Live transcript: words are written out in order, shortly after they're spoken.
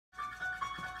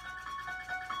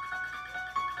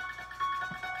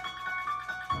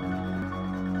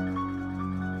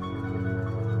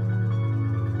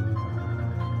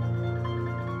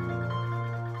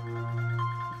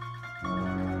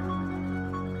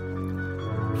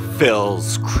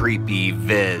Phil's Creepy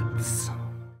Vids.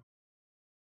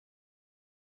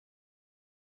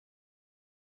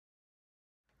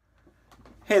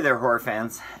 Hey there, horror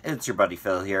fans. It's your buddy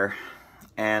Phil here.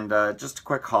 And just a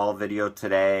quick haul video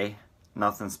today.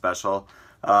 Nothing special.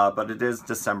 But it is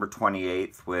December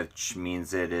 28th, which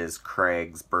means it is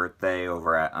Craig's birthday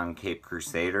over at Uncaped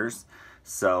Crusaders.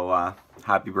 So,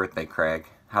 happy birthday, Craig.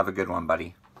 Have a good one,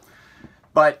 buddy.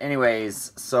 But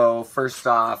anyways, so first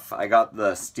off, I got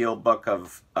the Steelbook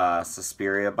of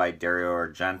Suspiria by Dario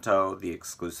Argento, the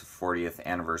exclusive 40th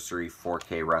anniversary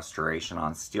 4K restoration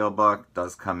on Steelbook.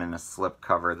 Does come in a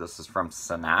slipcover. This is from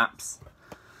Synapse.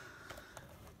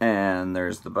 And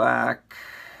there's the back.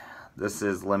 This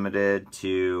is limited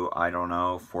to, I don't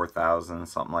know, 4,000,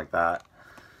 something like that.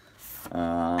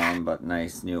 But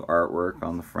nice new artwork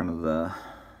on the front of the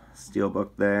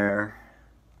Steelbook there.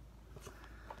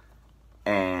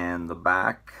 And the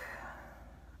back.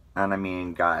 And I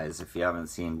mean, guys, if you haven't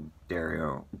seen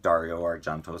Dario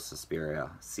Argento's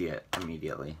Suspiria, see it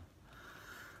immediately.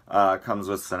 Comes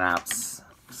with Synapse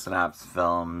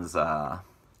films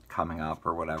coming up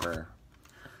or whatever.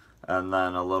 And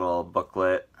then a little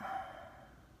booklet.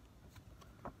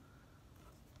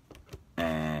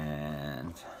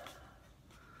 And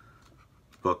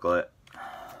booklet.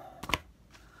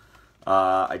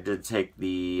 I did take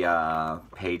the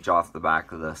page off the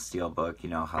back of the Steelbook. You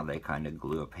know how they kind of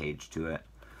glue a page to it.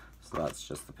 So that's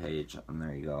just the page. And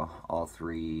there you go. All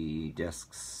 3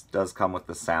 discs. Does come with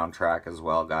the soundtrack as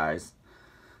well, guys.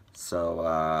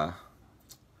 So,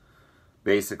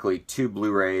 basically 2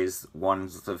 Blu Rays.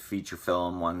 One's the feature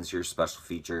film, one's your special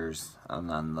features, and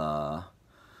then the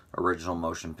original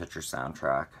motion picture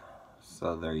soundtrack.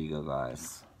 So there you go,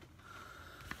 guys.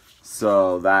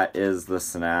 So that is the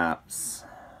Synapse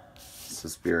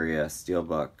Suspiria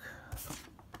Steelbook.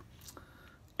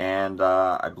 And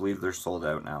I believe they're sold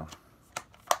out now.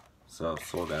 So,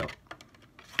 sold out.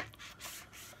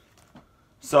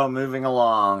 So, moving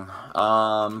along.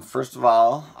 First of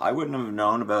all, I wouldn't have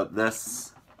known about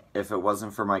this if it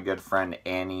wasn't for my good friend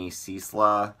Annie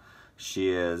Ciesla. She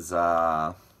is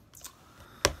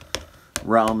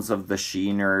Realms of the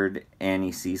She-Nerd,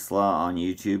 Annie Ciesla on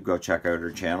YouTube. Go check out her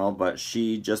channel. But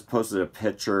she just posted a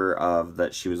picture of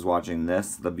that she was watching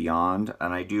this, The Beyond.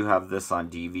 And I do have this on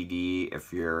DVD.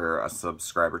 If you're a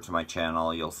subscriber to my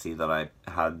channel, you'll see that I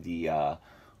had the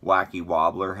Wacky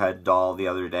Wobbler head doll the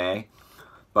other day.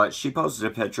 But she posted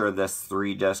a picture of this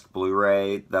 3-disc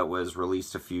Blu-ray that was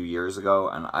released a few years ago.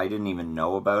 And I didn't even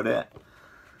know about it.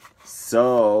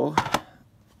 So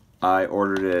I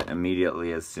ordered it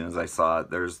immediately as soon as I saw it.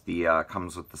 There's the,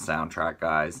 comes with the soundtrack,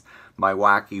 guys. My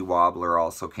Wacky Wobbler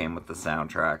also came with the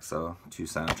soundtrack, so 2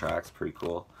 soundtracks, pretty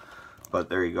cool. But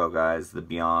there you go, guys, The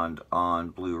Beyond on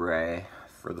Blu-ray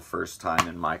for the first time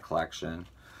in my collection.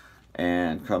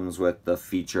 And comes with the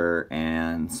feature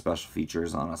and special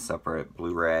features on a separate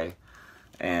Blu-ray.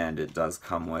 And it does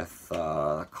come with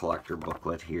a collector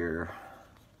booklet here.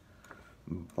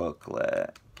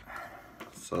 Booklet.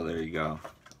 So there you go.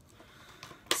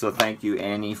 So thank you,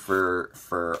 Annie, for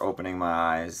opening my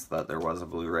eyes that there was a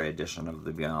Blu-ray edition of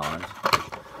The Beyond.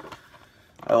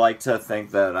 I like to think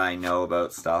that I know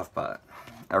about stuff, but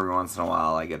every once in a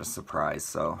while I get a surprise.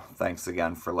 So thanks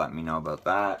again for letting me know about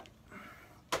that.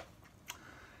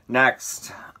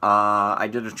 Next, I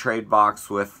did a trade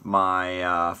box with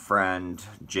my friend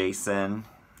Jason.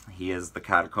 He is the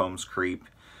Catacombs Creep.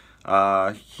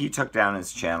 He took down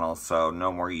his channel, so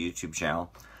no more YouTube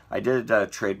channel. I did a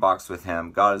trade box with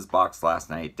him, got his box last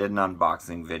night, did an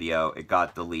unboxing video, it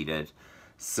got deleted.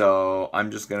 So I'm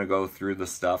just going to go through the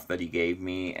stuff that he gave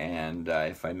me, and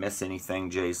if I miss anything,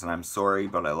 Jason, I'm sorry,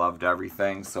 but I loved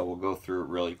everything, so we'll go through it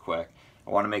really quick.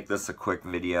 I want to make this a quick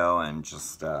video and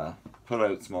just put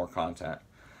out some more content.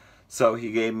 So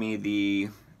he gave me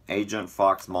the Agent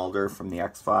Fox Mulder from the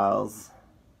X-Files.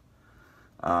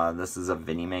 This is a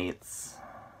Vinimates,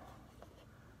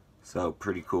 so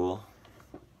pretty cool.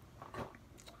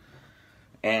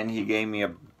 And he gave me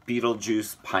a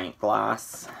Beetlejuice pint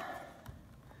glass.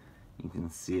 You can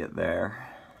see it there.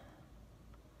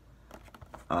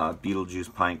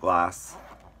 Beetlejuice pint glass.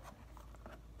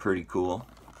 Pretty cool.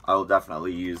 I will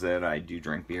definitely use it. I do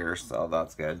drink beer, so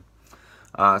that's good.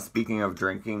 Speaking of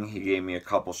drinking, he gave me a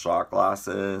couple shot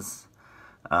glasses.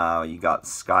 You got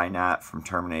Skynet from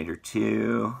Terminator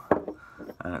 2.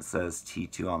 And it says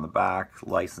T2 on the back.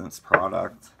 Licensed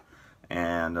product.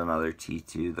 And another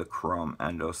T2, the Chrome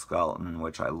Endoskeleton,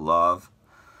 which I love.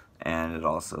 And it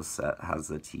also has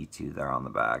the T2 there on the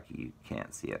back. You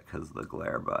can't see it because of the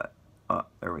glare, but oh,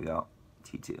 there we go.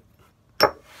 T2.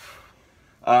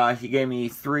 He gave me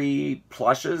 3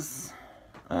 plushes.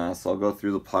 So I'll go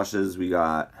through the plushes. We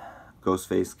got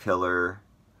Ghostface Killer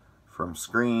from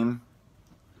Scream.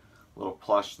 Little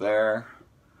plush there.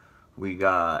 We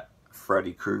got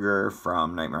Freddy Krueger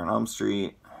from Nightmare on Elm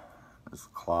Street. His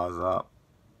claws up.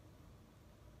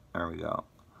 There we go.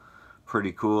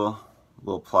 Pretty cool.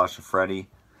 Little plush of Freddy.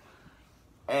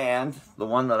 And the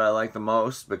one that I like the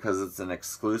most, because it's an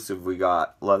exclusive, we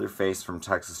got Leatherface from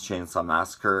Texas Chainsaw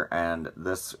Massacre, and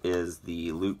this is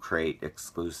the Loot Crate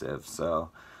exclusive. So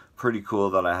pretty cool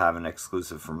that I have an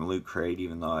exclusive from Loot Crate,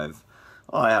 even though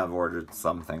I have ordered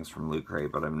some things from Loot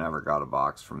Crate, but I've never got a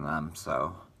box from them.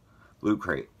 So Loot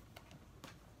Crate.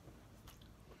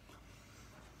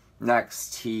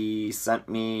 Next, he sent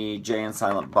me Jay and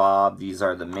Silent Bob. These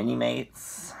are the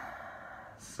Mini-Mates.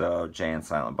 So Jay and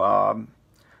Silent Bob.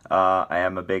 I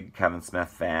am a big Kevin Smith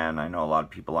fan. I know a lot of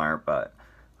people aren't, but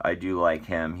I do like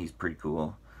him. He's pretty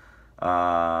cool.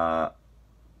 Yeah,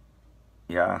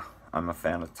 I'm a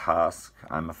fan of Tusk.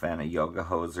 I'm a fan of Yoga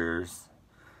Hosers.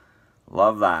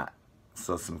 Love that.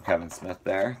 So some Kevin Smith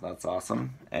there. That's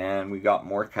awesome. And we got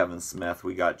more Kevin Smith.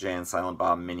 We got Jay and Silent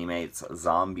Bob Mini-Mates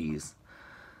Zombies.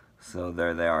 So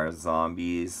there they are,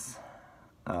 zombies.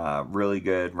 Really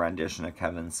good rendition of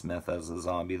Kevin Smith as a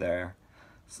zombie there.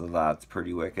 So that's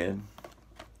pretty wicked.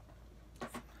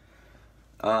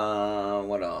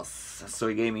 What else? So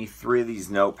he gave me 3 of these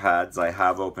notepads. I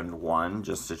have opened one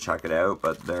just to check it out,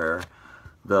 but they're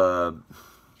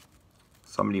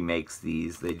somebody makes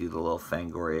these. They do the little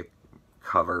Fangoria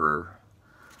cover,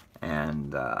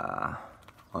 and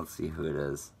let's see who it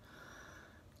is.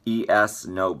 ES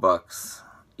Notebooks.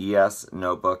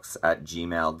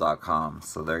 esnotebooks@gmail.com.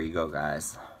 So there you go,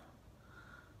 guys.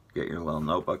 Get your little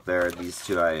notebook there. These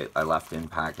two I left in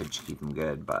package to keep them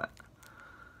good, but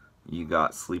you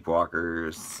got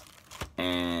Sleepwalkers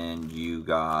and you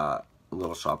got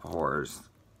Little Shop of Horrors.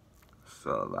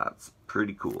 So that's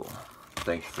pretty cool.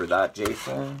 Thank you for that,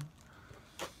 Jason.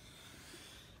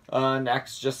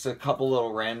 Next, just a couple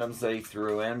little randoms that he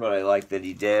threw in, but I like that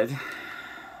he did.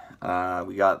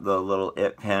 We got the little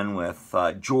It pen with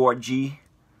Georgie.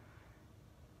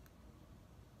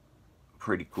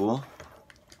 Pretty cool.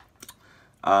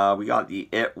 We got the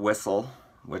It whistle,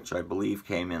 which I believe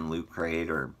came in Loot Crate,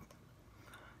 or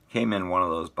came in one of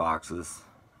those boxes.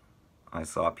 I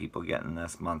saw people getting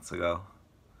this months ago.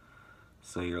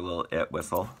 So your little It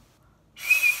whistle.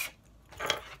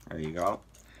 There you go.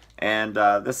 And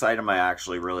this item I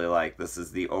actually really like. This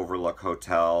is the Overlook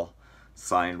Hotel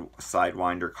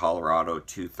Sidewinder Colorado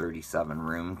 237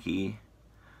 room key.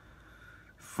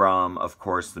 From, of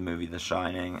course, the movie The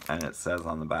Shining, and it says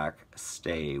on the back,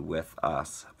 "Stay with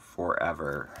us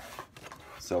forever."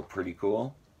 So pretty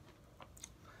cool.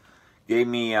 Gave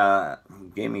me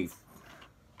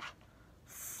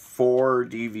 4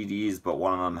 DVDs, but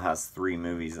one of them has 3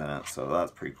 movies in it, so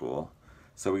that's pretty cool.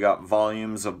 So we got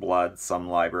Volumes of Blood, Some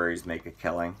Libraries Make a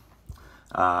Killing.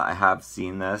 I have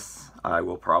seen this. I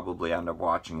will probably end up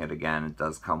watching it again. It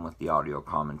does come with the audio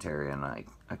commentary, and I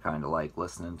kind of like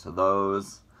listening to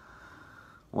those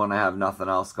when I have nothing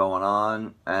else going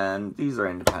on. And these are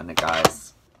independent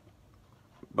guys,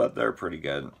 but they're pretty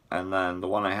good. And then the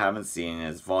one I haven't seen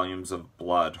is Volumes of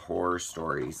Blood, Horror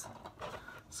Stories.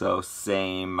 So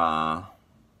same,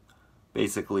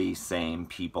 basically same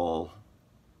people,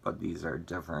 but these are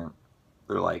different.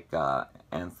 They're like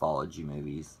anthology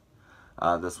movies.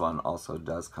 This one also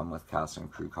does come with cast and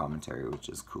crew commentary, which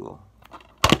is cool.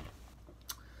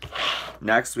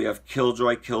 Next, we have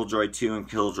Killjoy, Killjoy 2, and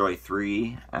Killjoy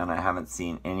 3. And I haven't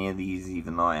seen any of these,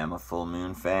 even though I am a Full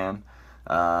Moon fan.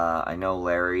 I know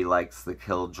Larry likes the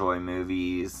Killjoy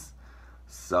movies,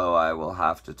 so I will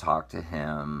have to talk to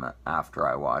him after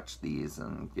I watch these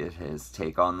and get his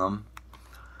take on them.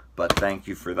 But thank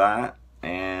you for that.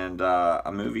 And a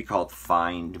movie called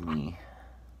Find Me.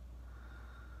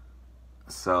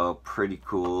 So pretty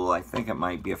cool. I think it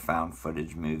might be a found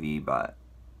footage movie, but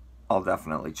I'll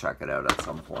definitely check it out at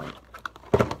some point.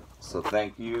 So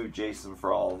thank you, Jason,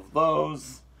 for all of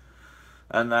those.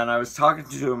 And then I was talking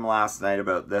to him last night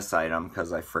about this item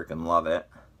because I freaking love it.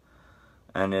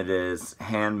 And it is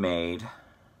handmade,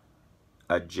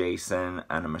 a Jason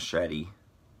and a machete.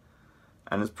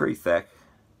 And it's pretty thick.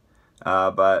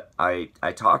 But I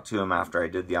talked to him after I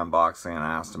did the unboxing and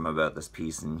I asked him about this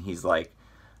piece, and he's like,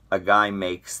 a guy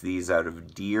makes these out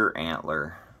of deer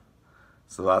antler.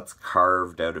 So that's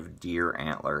carved out of deer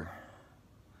antler,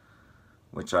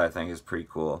 which I think is pretty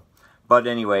cool. But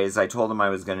anyways, I told him I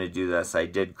was going to do this. I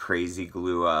did crazy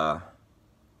glue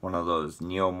one of those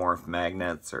neomorph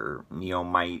magnets, or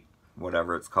neomite,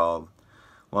 whatever it's called.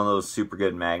 One of those super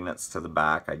good magnets to the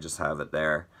back. I just have it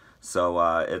there.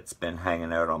 So it's been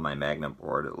hanging out on my magnet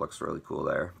board. It looks really cool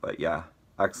there. But yeah,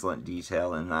 excellent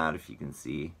detail in that, if you can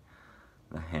see.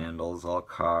 The handle's all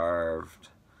carved.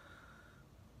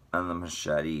 And the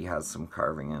machete has some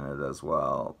carving in it as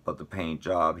well. But the paint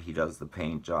job, he does the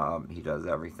paint job. He does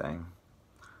everything.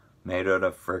 Made out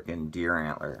of frickin' deer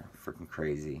antler. Frickin'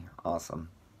 crazy. Awesome.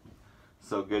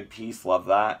 So good piece. Love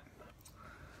that.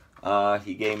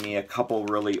 He gave me a couple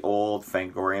really old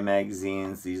Fangoria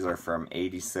magazines. These are from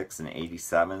 86 and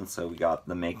 87. So we got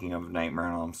The Making of Nightmare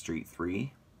on Elm Street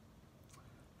 3.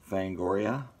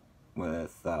 Fangoria.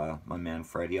 With my man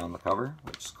Freddy on the cover.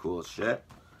 Which is cool as shit.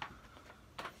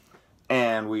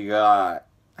 And we got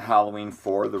Halloween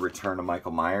 4, The Return of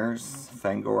Michael Myers.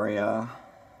 Fangoria.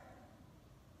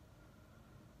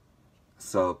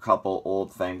 So a couple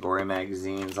old Fangoria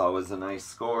magazines. Always a nice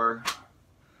score.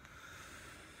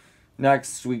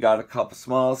 Next, we got a couple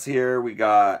smalls here. We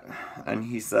got, and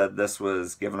he said this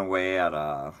was given away at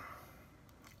a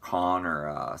con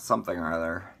or something or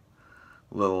other.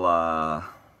 Little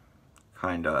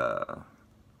kind of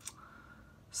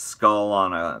skull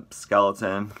on a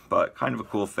skeleton, but kind of a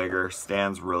cool figure.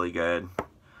 Stands really good.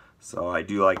 So I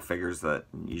do like figures that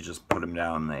you just put them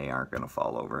down and they aren't going to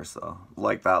fall over. So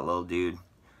like that little dude.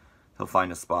 He'll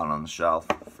find a spot on the shelf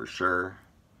for sure.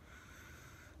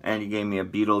 And he gave me a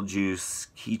Beetlejuice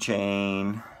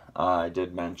keychain. I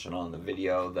did mention on the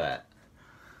video that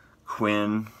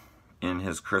Quinn, in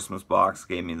his Christmas box,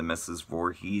 gave me the Mrs.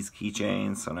 Voorhees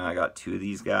keychain. So now I got 2 of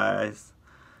these guys.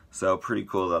 So pretty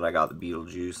cool that I got the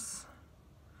Beetlejuice.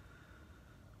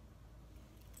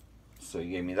 So he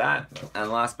gave me that.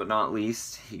 And last but not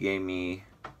least, he gave me,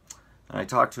 and I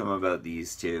talked to him about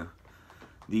these too.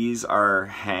 These are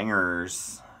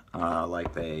hangers,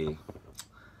 like they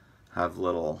have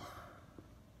little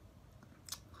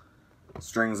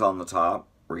strings on the top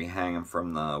where you hang them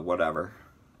from the whatever.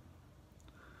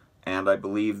 And I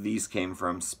believe these came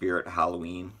from Spirit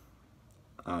Halloween,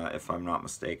 if I'm not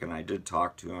mistaken. I did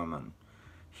talk to him and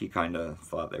he kind of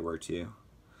thought they were too.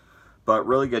 But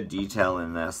really good detail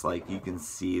in this. Like you can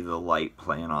see the light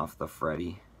playing off the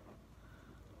Freddy.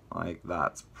 Like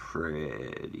that's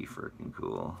pretty freaking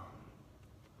cool.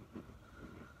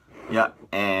 Yeah,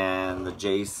 and the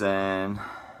Jason.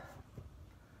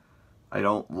 I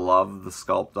don't love the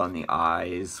sculpt on the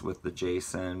eyes with the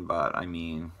Jason, but I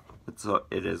mean,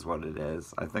 it is what it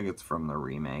is. I think it's from the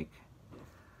remake.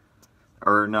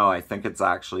 Or no, I think it's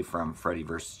actually from Freddy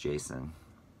vs. Jason,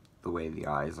 the way the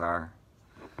eyes are.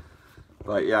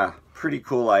 But yeah, pretty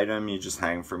cool item. You just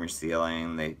hang from your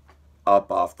ceiling. They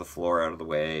up off the floor out of the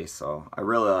way. So I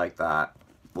really like that.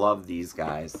 Love these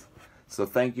guys. So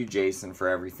thank you, Jason, for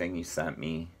everything you sent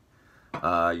me.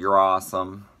 You're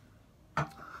awesome.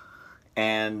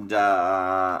 And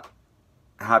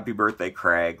happy birthday,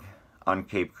 Craig, on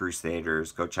Cape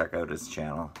Crusaders. Go check out his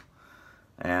channel.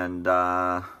 And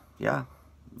yeah,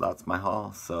 that's my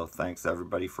haul. So thanks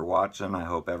everybody for watching. I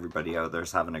hope everybody out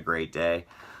there's having a great day.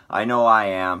 I know I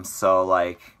am, so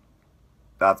like,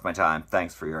 that's my time.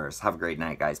 Thanks for yours. Have a great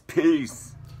night, guys.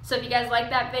 Peace. So if you guys like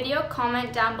that video,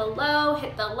 comment down below,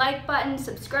 hit the like button,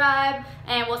 subscribe,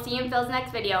 and we'll see you in Phil's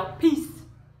next video. Peace.